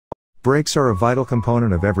Brakes are a vital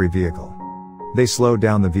component of every vehicle. They slow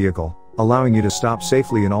down the vehicle, allowing you to stop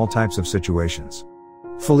safely in all types of situations.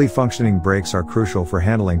 Fully functioning brakes are crucial for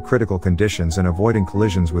handling critical conditions and avoiding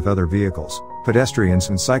collisions with other vehicles, pedestrians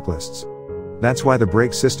and cyclists. That's why the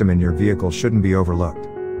brake system in your vehicle shouldn't be overlooked.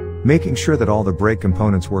 Making sure that all the brake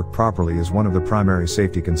components work properly is one of the primary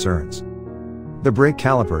safety concerns. The brake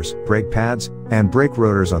calipers, brake pads, and brake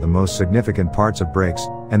rotors are the most significant parts of brakes,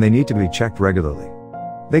 and they need to be checked regularly.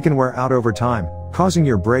 They can wear out over time, causing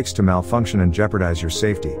your brakes to malfunction and jeopardize your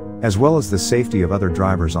safety, as well as the safety of other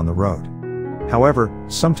drivers on the road. However,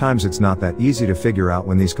 sometimes it's not that easy to figure out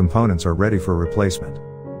when these components are ready for replacement.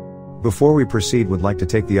 Before we proceed, would like to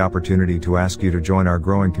take the opportunity to ask you to join our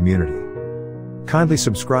growing community. Kindly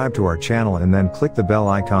subscribe to our channel and then click the bell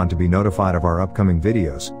icon to be notified of our upcoming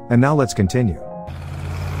videos. And now let's continue.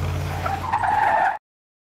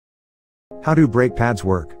 How do brake pads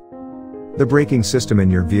work? The braking system in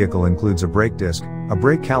your vehicle includes a brake disc, a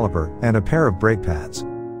brake caliper, and a pair of brake pads.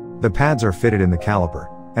 The pads are fitted in the caliper,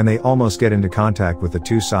 and they almost get into contact with the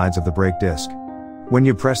two sides of the brake disc. When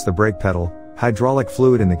you press the brake pedal, hydraulic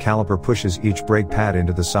fluid in the caliper pushes each brake pad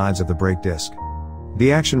into the sides of the brake disc.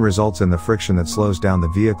 The action results in the friction that slows down the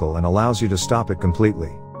vehicle and allows you to stop it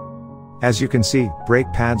completely. As you can see,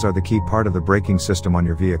 brake pads are the key part of the braking system on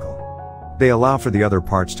your vehicle. They allow for the other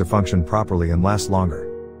parts to function properly and last longer.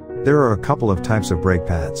 There are a couple of types of brake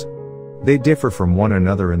pads. They differ from one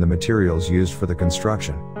another in the materials used for the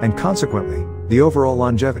construction, and consequently, the overall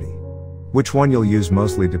longevity. Which one you'll use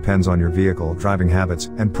mostly depends on your vehicle, driving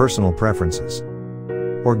habits, and personal preferences.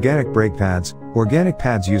 Organic brake pads. Organic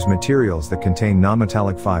pads use materials that contain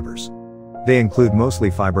non-metallic fibers. They include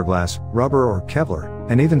mostly fiberglass, rubber or Kevlar,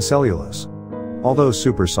 and even cellulose. Although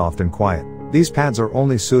super soft and quiet, these pads are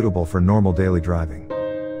only suitable for normal daily driving.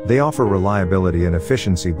 They offer reliability and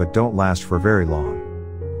efficiency but don't last for very long.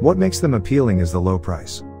 What makes them appealing is the low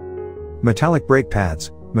price. Metallic brake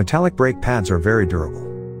pads. Metallic brake pads are very durable.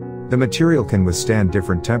 The material can withstand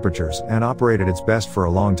different temperatures and operate at its best for a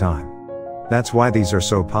long time. That's why these are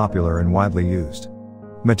so popular and widely used.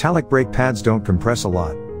 Metallic brake pads don't compress a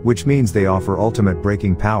lot, which means they offer ultimate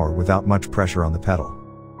braking power without much pressure on the pedal.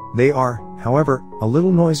 They are, however, a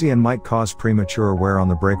little noisy and might cause premature wear on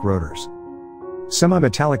the brake rotors.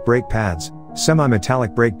 Semi-metallic brake pads.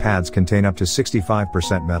 Semi-metallic brake pads contain up to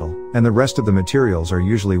 65% metal, and the rest of the materials are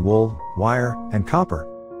usually wool, wire, and copper.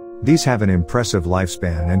 These have an impressive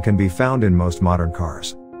lifespan and can be found in most modern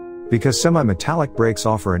cars. Because semi-metallic brakes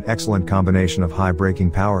offer an excellent combination of high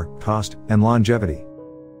braking power, cost, and longevity.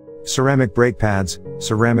 Ceramic brake pads.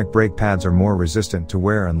 Ceramic brake pads are more resistant to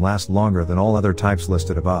wear and last longer than all other types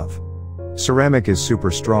listed above. Ceramic is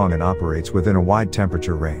super strong and operates within a wide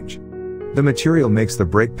temperature range. The material makes the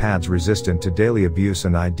brake pads resistant to daily abuse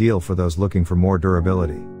and ideal for those looking for more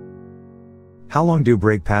durability. How long do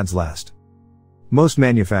brake pads last? Most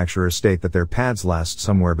manufacturers state that their pads last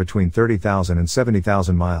somewhere between 30,000 and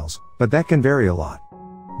 70,000 miles, but that can vary a lot.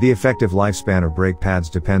 The effective lifespan of brake pads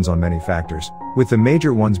depends on many factors, with the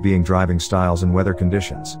major ones being driving styles and weather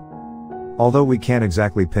conditions. Although we can't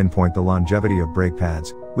exactly pinpoint the longevity of brake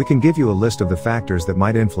pads, we can give you a list of the factors that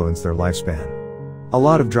might influence their lifespan. A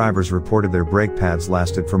lot of drivers reported their brake pads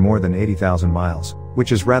lasted for more than 80,000 miles,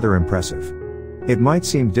 which is rather impressive. It might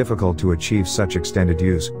seem difficult to achieve such extended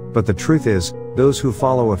use, but the truth is, those who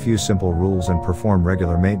follow a few simple rules and perform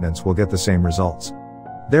regular maintenance will get the same results.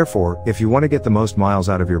 Therefore, if you want to get the most miles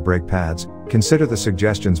out of your brake pads, consider the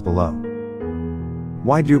suggestions below.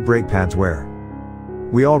 Why do brake pads wear?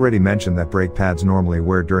 We already mentioned that brake pads normally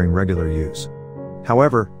wear during regular use.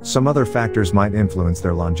 However, some other factors might influence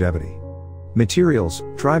their longevity. Materials,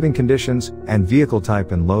 driving conditions, and vehicle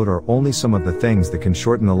type and load are only some of the things that can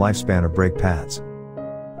shorten the lifespan of brake pads.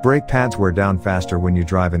 Brake pads wear down faster when you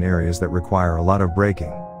drive in areas that require a lot of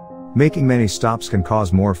braking. Making many stops can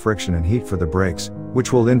cause more friction and heat for the brakes,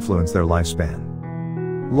 which will influence their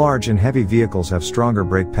lifespan. Large and heavy vehicles have stronger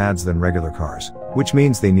brake pads than regular cars, which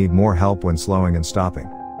means they need more help when slowing and stopping.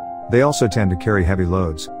 They also tend to carry heavy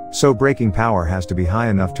loads, so braking power has to be high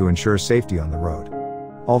enough to ensure safety on the road.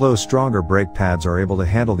 Although stronger brake pads are able to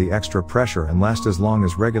handle the extra pressure and last as long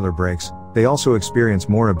as regular brakes, they also experience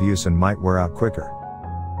more abuse and might wear out quicker.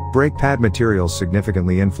 Brake pad materials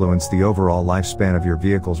significantly influence the overall lifespan of your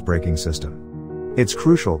vehicle's braking system. It's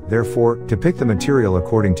crucial, therefore, to pick the material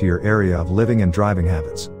according to your area of living and driving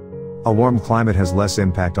habits. A warm climate has less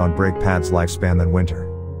impact on brake pads' lifespan than winter.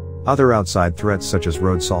 Other outside threats such as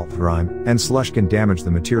road salt, grime, and slush can damage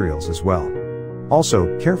the materials as well.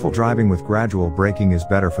 Also, careful driving with gradual braking is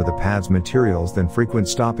better for the pad's materials than frequent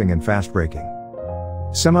stopping and fast braking.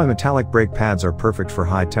 Semi-metallic brake pads are perfect for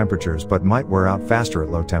high temperatures but might wear out faster at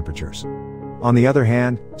low temperatures. On the other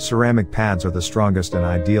hand, ceramic pads are the strongest and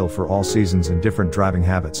ideal for all seasons and different driving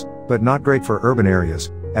habits, but not great for urban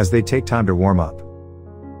areas, as they take time to warm up.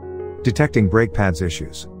 Detecting brake pads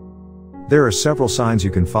issues. There are several signs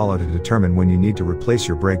you can follow to determine when you need to replace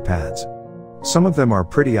your brake pads. Some of them are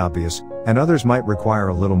pretty obvious, and others might require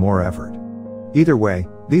a little more effort. Either way,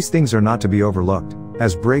 these things are not to be overlooked,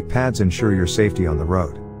 as brake pads ensure your safety on the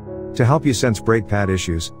road. To help you sense brake pad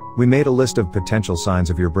issues, we made a list of potential signs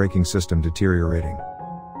of your braking system deteriorating.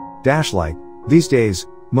 Dash light. These days,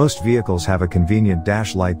 most vehicles have a convenient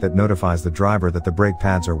dash light that notifies the driver that the brake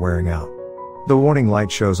pads are wearing out. The warning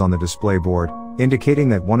light shows on the display board, indicating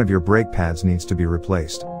that one of your brake pads needs to be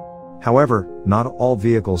replaced. However, not all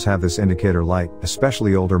vehicles have this indicator light,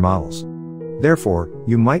 especially older models. Therefore,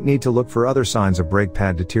 you might need to look for other signs of brake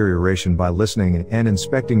pad deterioration by listening and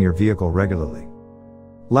inspecting your vehicle regularly.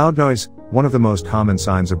 Loud noise. One of the most common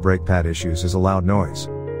signs of brake pad issues is a loud noise.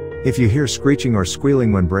 If you hear screeching or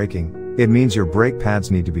squealing when braking, it means your brake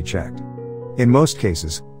pads need to be checked. In most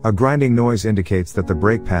cases, a grinding noise indicates that the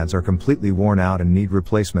brake pads are completely worn out and need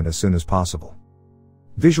replacement as soon as possible.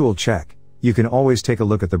 Visual check. You can always take a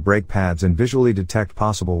look at the brake pads and visually detect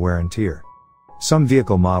possible wear and tear. Some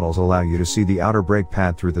vehicle models allow you to see the outer brake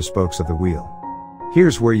pad through the spokes of the wheel.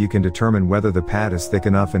 Here's where you can determine whether the pad is thick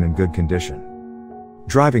enough and in good condition.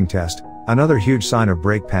 Driving test. Another huge sign of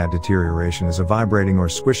brake pad deterioration is a vibrating or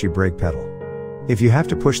squishy brake pedal. If you have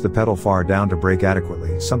to push the pedal far down to brake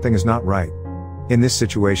adequately, something is not right. In this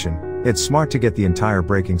situation, it's smart to get the entire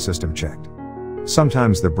braking system checked.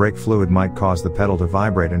 Sometimes the brake fluid might cause the pedal to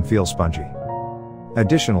vibrate and feel spongy.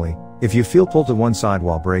 Additionally, if you feel pulled to one side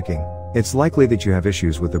while braking, it's likely that you have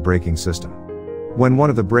issues with the braking system. When one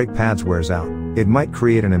of the brake pads wears out, it might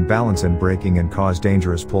create an imbalance in braking and cause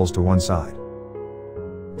dangerous pulls to one side.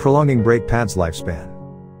 Prolonging brake pads' lifespan.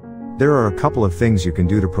 There are a couple of things you can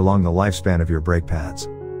do to prolong the lifespan of your brake pads.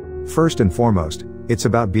 First and foremost, it's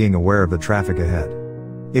about being aware of the traffic ahead.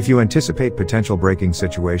 If you anticipate potential braking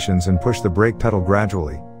situations and push the brake pedal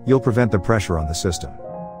gradually, you'll prevent the pressure on the system.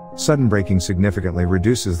 Sudden braking significantly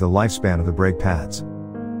reduces the lifespan of the brake pads.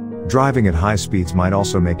 Driving at high speeds might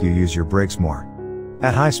also make you use your brakes more.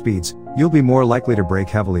 At high speeds, you'll be more likely to brake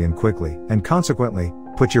heavily and quickly, and consequently,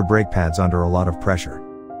 put your brake pads under a lot of pressure.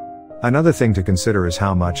 Another thing to consider is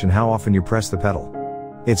how much and how often you press the pedal.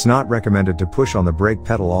 It's not recommended to push on the brake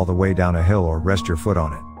pedal all the way down a hill or rest your foot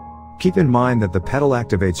on it. Keep in mind that the pedal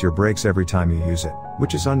activates your brakes every time you use it,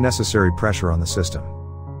 which is unnecessary pressure on the system.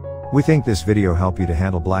 We think this video helped you to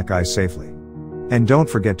handle black ice safely. And don't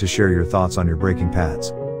forget to share your thoughts on your braking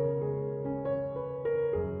pads.